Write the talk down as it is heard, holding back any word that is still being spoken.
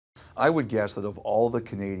I would guess that of all the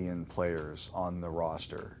Canadian players on the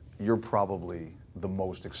roster, you're probably the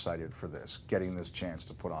most excited for this, getting this chance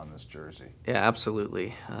to put on this jersey. Yeah,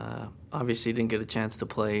 absolutely. Obviously, didn't get a chance to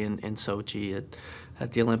play in Sochi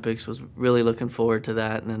at the Olympics. Was really looking forward to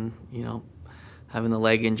that, and then having the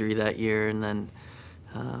leg injury that year, and then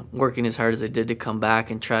working as hard as I did to come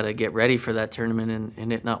back and try to get ready for that tournament,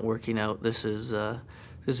 and it not working out. This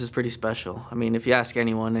is pretty special. I mean, if you ask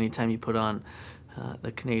anyone, anytime you put on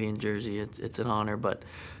the Canadian jersey, it's an honor. But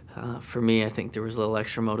for me, I think there was a little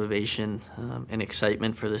extra motivation and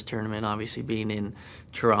excitement for this tournament. Obviously, being in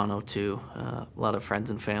Toronto too, a lot of friends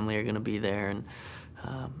and family are going to be there, and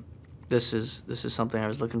this is something I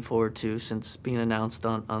was looking forward to since being announced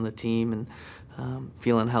on the team, and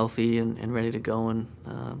feeling healthy and ready to go, and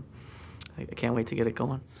I can't wait to get it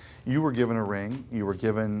going. You were given a ring. You were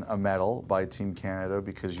given a medal by Team Canada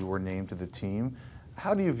because you were named to the team.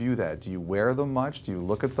 How do you view that? Do you wear them much? Do you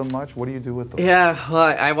look at them much? What do you do with them? Yeah,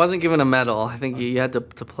 well, I wasn't given a medal. I think you had to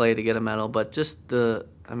play to get a medal, but just the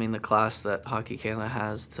class that Hockey Canada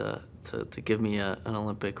has to give me an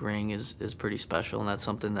Olympic ring is pretty special, and that's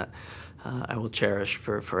something that I will cherish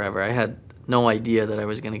for forever. I had no idea that I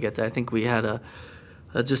was going to get that. I think we had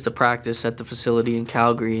just a practice at the facility in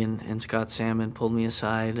Calgary, and Scott Salmon pulled me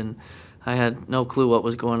aside, and I had no clue what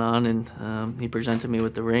was going on, and he presented me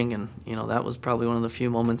with the ring, and that was probably one of the few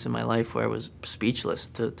moments in my life where I was speechless,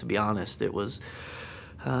 to be honest. It was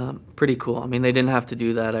pretty cool. I mean, they didn't have to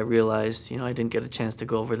do that. I realized, I didn't get a chance to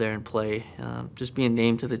go over there and play. Just being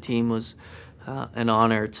named to the team was an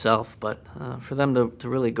honor itself, but for them to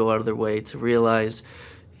really go out of their way to realize,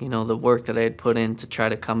 the work that I had put in to try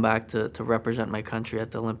to come back to represent my country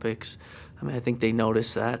at the Olympics, I mean, I think they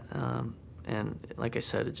noticed that. And like I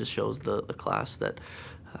said, it just shows the class that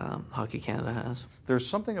Hockey Canada has. There's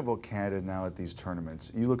something about Canada now at these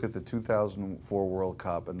tournaments. You look at the 2004 World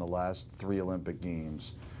Cup and the last 4 Olympic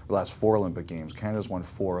Games, Canada's won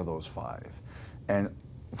 4 of those 5. And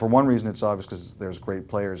for one reason, it's obvious because there's great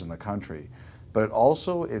players in the country, but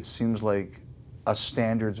it seems like a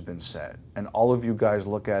standard's been set, and all of you guys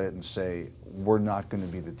look at it and say, we're not going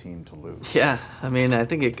to be the team to lose. Yeah, I mean, I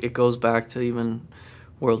think it goes back to even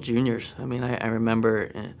World Juniors. I mean, I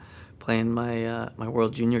remember playing my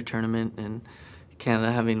World Junior tournament, and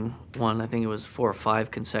Canada having won, I think it was 4 or 5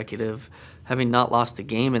 consecutive, having not lost a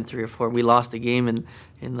game in 3 or 4. We lost a game in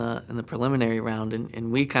the preliminary round,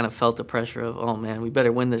 and we kind of felt the pressure of, oh man, we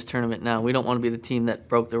better win this tournament now. We don't want to be the team that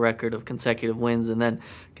broke the record of consecutive wins and then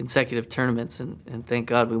consecutive tournaments, and thank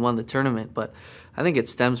God we won the tournament. But I think it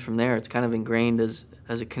stems from there. It's kind of ingrained as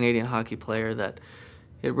a Canadian hockey player that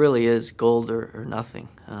it really is gold or nothing.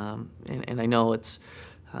 And I know it's,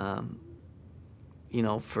 for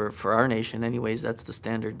our nation anyways, that's the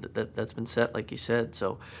standard that's been set, like you said.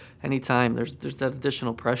 So anytime there's that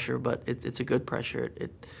additional pressure, but it's a good pressure.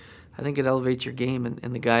 I think it elevates your game,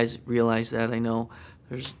 and the guys realize that. I know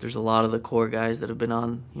there's a lot of the core guys that have been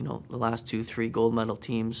on, the last 2, 3 gold medal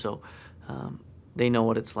teams, so they know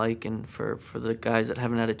what it's like. And for the guys that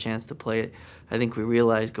haven't had a chance to play it, I think we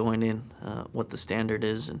realize going in what the standard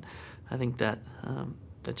is, and I think that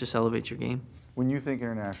just elevates your game. When you think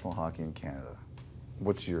international hockey in Canada,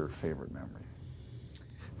 what's your favorite memory?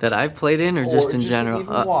 That I've played in, or just in general?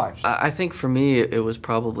 Even watched? I think for me it was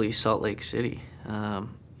probably Salt Lake City. I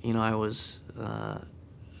was, I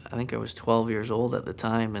think I was 12 years old at the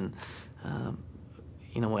time, and I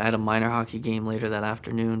had a minor hockey game later that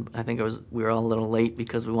afternoon. I think we were all a little late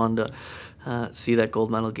because we wanted to see that gold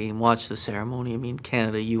medal game, watch the ceremony. I mean,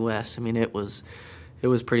 Canada, U.S. I mean, it was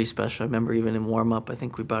pretty special. I remember even in warm up, I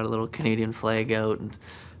think we brought a little Canadian flag out and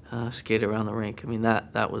skated around the rink. I mean,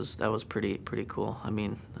 that was pretty cool. I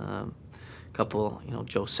mean, a couple,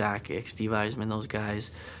 Joe Sakic, Steve Eisman, those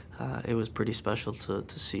guys. It was pretty special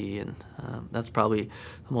to see, and that's probably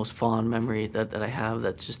the most fond memory that I have.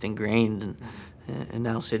 That's just ingrained, and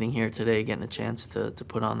now sitting here today, getting a chance to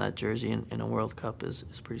put on that jersey in a World Cup is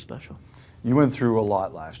pretty special. You went through a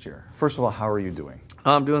lot last year. First of all, how are you doing?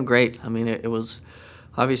 I'm doing great. I mean, it was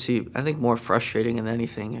obviously, I think, more frustrating than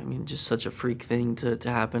anything. I mean, just such a freak thing to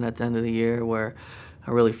happen at the end of the year, where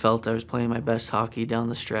I really felt I was playing my best hockey down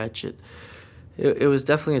the stretch. It was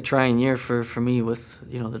definitely a trying year for me, with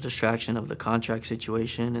the distraction of the contract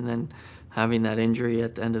situation, and then having that injury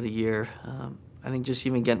at the end of the year. I think just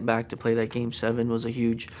even getting back to play that Game 7 was a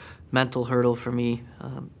huge mental hurdle for me,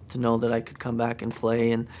 to know that I could come back and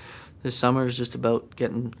play. And this summer is just about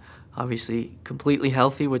getting, obviously, completely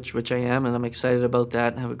healthy, which I am, and I'm excited about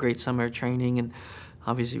that, and have a great summer of training, and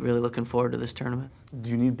obviously really looking forward to this tournament. Do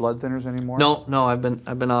you need blood thinners anymore? No, I've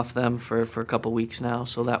been off them for a couple weeks now,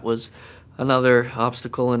 so that was another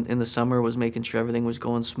obstacle in the summer was making sure everything was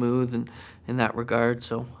going smooth and in that regard.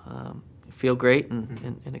 So feel great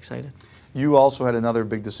and excited. You also had another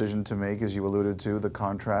big decision to make, as you alluded to, the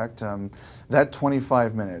contract. That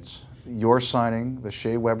 25 minutes, your signing, the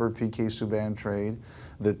Shea Weber, PK Subban trade,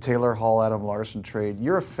 the Taylor Hall, Adam Larson trade,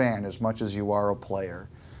 you're a fan as much as you are a player.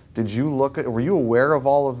 Did you were you aware of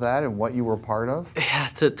all of that and what you were part of? Yeah,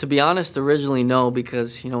 to be honest, originally no,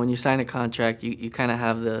 because when you sign a contract, you kind of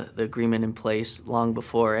have the agreement in place long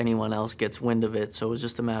before anyone else gets wind of it. So it was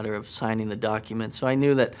just a matter of signing the document. So I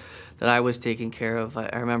knew that I was taken care of. I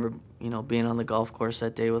remember being on the golf course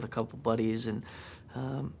that day with a couple buddies, and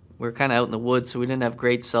we were kind of out in the woods, so we didn't have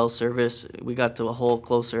great cell service. We got to a hole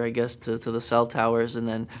closer, I guess, to the cell towers, and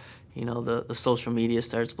then the social media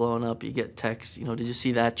starts blowing up. You get texts, did you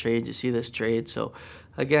see that trade? Did you see this trade? So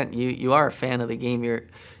again, you are a fan of the game. You're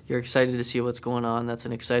excited to see what's going on. That's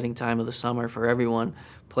an exciting time of the summer for everyone,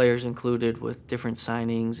 players included, with different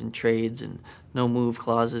signings and trades and no move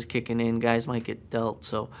clauses kicking in. Guys might get dealt.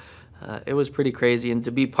 So it was pretty crazy. And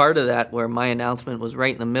to be part of that, where my announcement was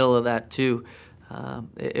right in the middle of that too,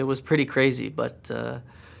 it was pretty crazy. But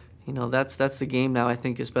that's the game now. I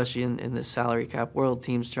think, especially in this salary cap world,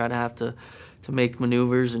 teams try to have to make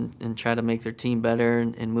maneuvers and try to make their team better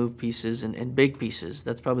and move pieces and big pieces.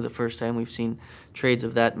 That's probably the first time we've seen trades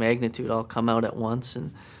of that magnitude all come out at once,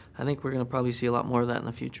 and I think we're going to probably see a lot more of that in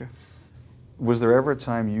the future. Was there ever a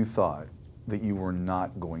time you thought that you were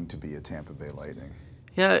not going to be a Tampa Bay Lightning?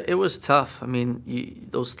 Yeah, it was tough. I mean,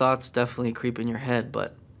 those thoughts definitely creep in your head,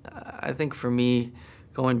 but I think for me,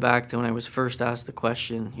 going back to when I was first asked the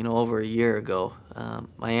question, over a year ago,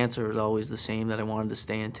 my answer was always the same, that I wanted to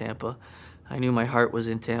stay in Tampa. I knew my heart was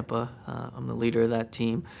in Tampa. I'm the leader of that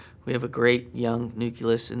team. We have a great young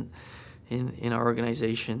nucleus in our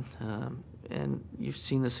organization, and you've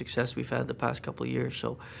seen the success we've had the past couple of years.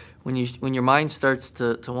 So when your mind starts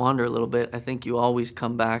to wander a little bit, I think you always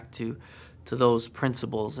come back to those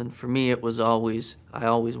principles. And for me, it was I always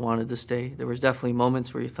wanted to stay. There was definitely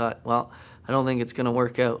moments where you thought, well, I don't think it's going to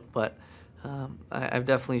work out, but I've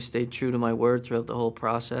definitely stayed true to my word throughout the whole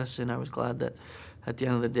process, and I was glad that at the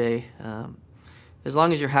end of the day, as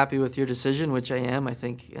long as you're happy with your decision, which I am, I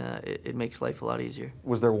think it makes life a lot easier.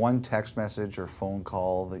 Was there one text message or phone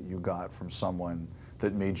call that you got from someone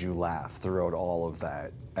that made you laugh throughout all of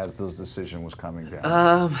that as this decision was coming down?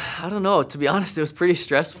 I don't know. To be honest, it was pretty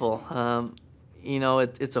stressful.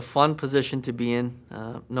 It's a fun position to be in,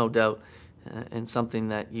 no doubt, and something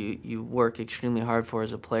that you work extremely hard for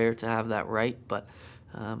as a player to have that right. But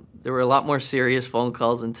there were a lot more serious phone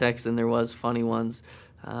calls and texts than there was funny ones.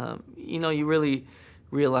 You really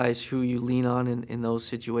realize who you lean on in those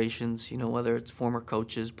situations, whether it's former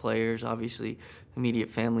coaches, players, obviously immediate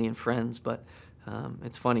family and friends. But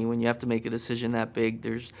it's funny, when you have to make a decision that big,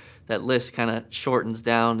 there's that list kind of shortens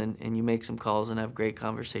down, and you make some calls and have great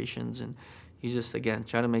conversations, and you just, again,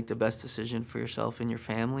 try to make the best decision for yourself and your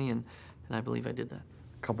family, and I believe I did that.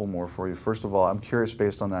 A couple more for you. First of all, I'm curious,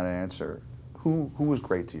 based on that answer, who was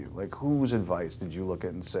great to you? Like, whose advice did you look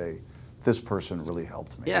at and say, this person really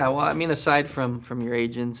helped me? Yeah, well, I mean, aside from your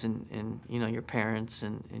agents and your parents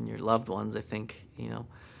and your loved ones, I think, a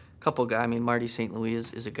couple guys. I mean, Marty St. Louis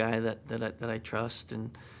is a guy that I trust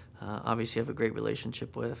and obviously have a great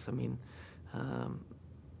relationship with. I mean,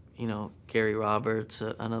 Gary Roberts,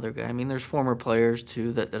 another guy. I mean, there's former players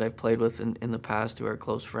too that I've played with in the past who are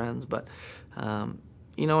close friends, but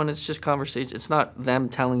and it's just conversation. It's not them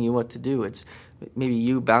telling you what to do. It's maybe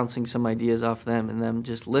you bouncing some ideas off them and them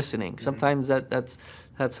just listening. Sometimes that's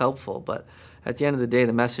helpful, but at the end of the day,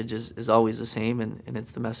 the message is always the same, and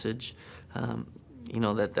it's the message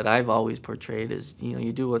that I've always portrayed is,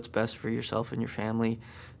 you do what's best for yourself and your family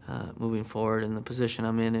moving forward. And the position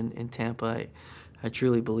I'm in Tampa, I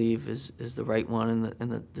truly believe is the right one,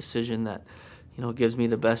 and the decision that gives me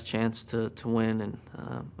the best chance to win, and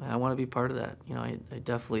I want to be part of that. I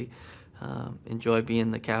definitely enjoy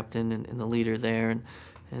being the captain and the leader there,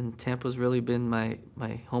 and Tampa's really been my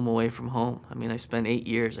home away from home. I mean, I spent 8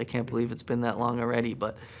 years. I can't believe it's been that long already,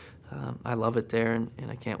 but I love it there, and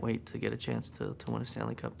I can't wait to get a chance to win a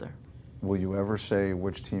Stanley Cup there. Will you ever say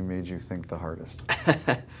which team made you think the hardest?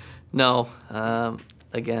 No.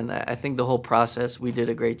 Again, I think the whole process, we did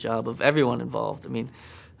a great job of everyone involved. I mean,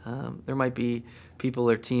 there might be people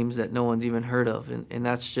or teams that no one's even heard of, and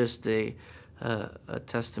that's just a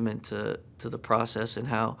testament to the process and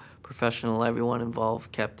how professional everyone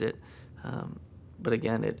involved kept it. But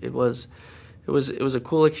again, it was a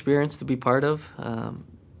cool experience to be part of.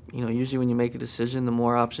 Usually when you make a decision, the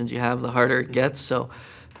more options you have, the harder it gets. So,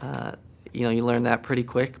 you learn that pretty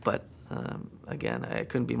quick. But again, I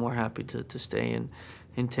couldn't be more happy to stay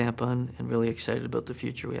in Tampa, and really excited about the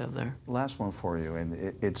future we have there. Last one for you, and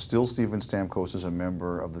it's still Steven Stamkos is a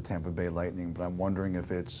member of the Tampa Bay Lightning, but I'm wondering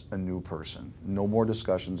if it's a new person. No more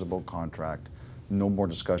discussions about contract, no more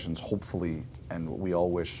discussions, hopefully, and we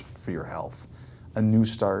all wish for your health. A new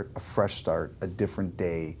start, a fresh start, a different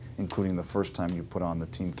day, including the first time you put on the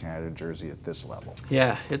Team Canada jersey at this level.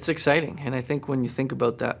 Yeah, it's exciting, and I think when you think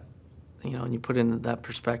about that, and you put it in that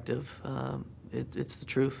perspective, it's the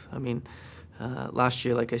truth. I mean, last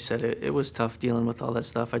year, like I said, it was tough dealing with all that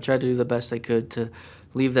stuff. I tried to do the best I could to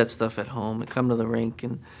leave that stuff at home and come to the rink.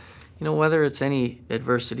 And, whether it's any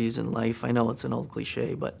adversities in life, I know it's an old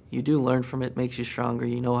cliche, but you do learn from it, makes you stronger.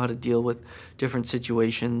 You know how to deal with different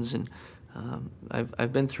situations. And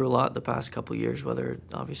I've been through a lot the past couple of years, whether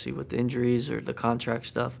obviously with the injuries or the contract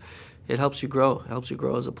stuff. It helps you grow. It helps you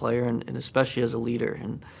grow as a player and especially as a leader.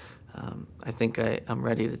 And I think I'm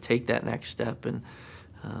ready to take that next step and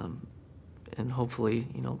hopefully,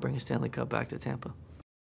 bring a Stanley Cup back to Tampa.